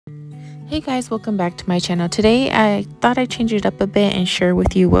Hey guys, welcome back to my channel. Today I thought I'd change it up a bit and share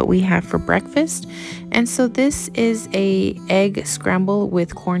with you what we have for breakfast. And so this is a egg scramble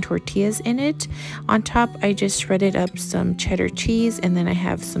with corn tortillas in it. On top I just shredded up some cheddar cheese, and then I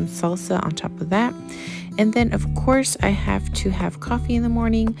have some salsa on top of that. And then of course I have to have coffee in the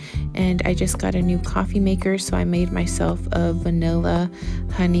morning, and I just got a new coffee maker, so I made myself a vanilla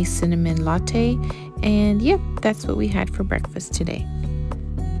honey cinnamon latte. And yep, that's what we had for breakfast today.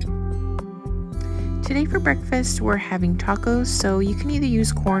 Today for breakfast we're having tacos, so you can either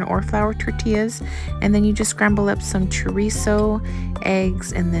use corn or flour tortillas, and then you just scramble up some chorizo,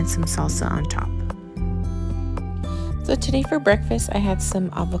 eggs, and then some salsa on top. So today for breakfast I had some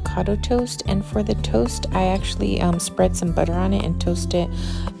avocado toast, and for the toast I actually spread some butter on it and toast it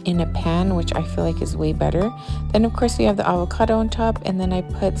in a pan, which I feel like is way better. Then of course we have the avocado on top, and then I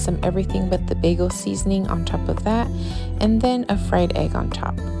put some everything but the bagel seasoning on top of that, and then a fried egg on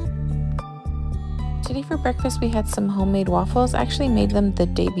top. Today for breakfast we had some homemade waffles. I actually made them the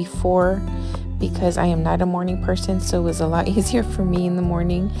day before because I am not a morning person, so it was a lot easier for me in the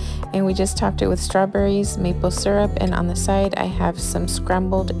morning. And we just topped it with strawberries, maple syrup, and on the side I have some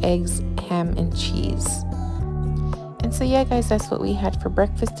scrambled eggs, ham, and cheese. And so yeah guys, that's what we had for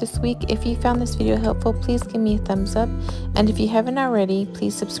breakfast this week. If you found this video helpful, please give me a thumbs up, and if you haven't already,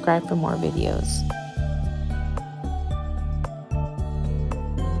 please subscribe for more videos.